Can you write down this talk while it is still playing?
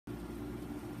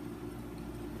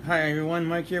Hi everyone,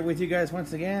 Mike here with you guys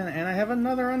once again, and I have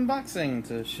another unboxing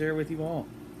to share with you all.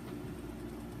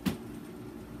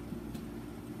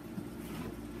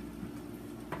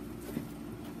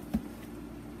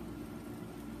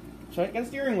 So I got a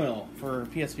steering wheel for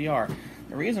PSVR.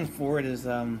 The reason for it is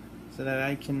so that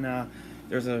I can,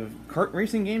 there's a kart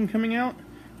racing game coming out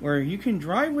where you can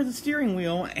drive with a steering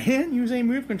wheel and use a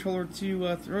move controller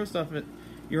to throw stuff at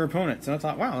your opponents. And I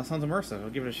thought, wow, that sounds immersive, I'll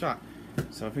give it a shot.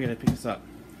 So I figured I'd pick this up.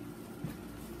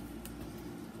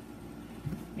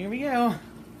 Here we go.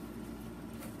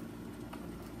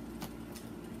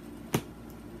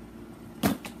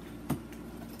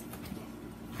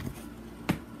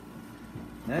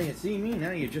 Now you see me,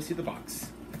 now you just see the box.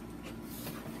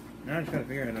 Now I just gotta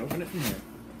figure out how to open it from here.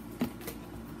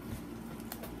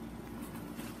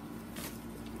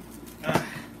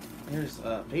 Here's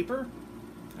paper.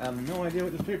 I have no idea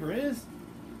what this paper is.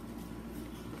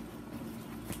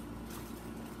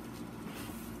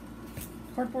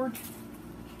 Cardboard.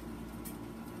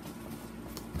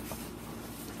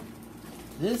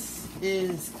 This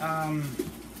is, let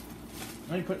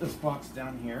me put this box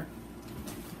down here.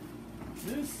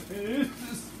 This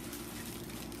is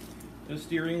the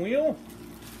steering wheel.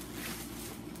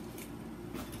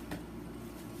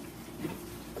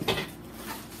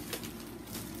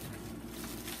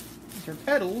 These are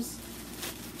pedals.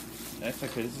 That's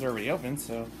okay, this is already open,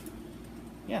 so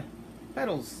yeah,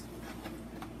 pedals.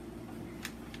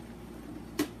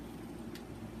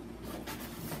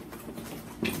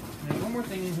 There's one more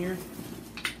thing in here.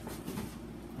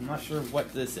 I'm not sure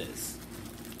what this is,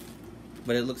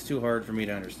 but it looks too hard for me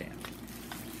to understand.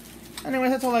 Anyway,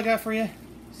 that's all I got for you.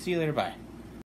 See you later, bye.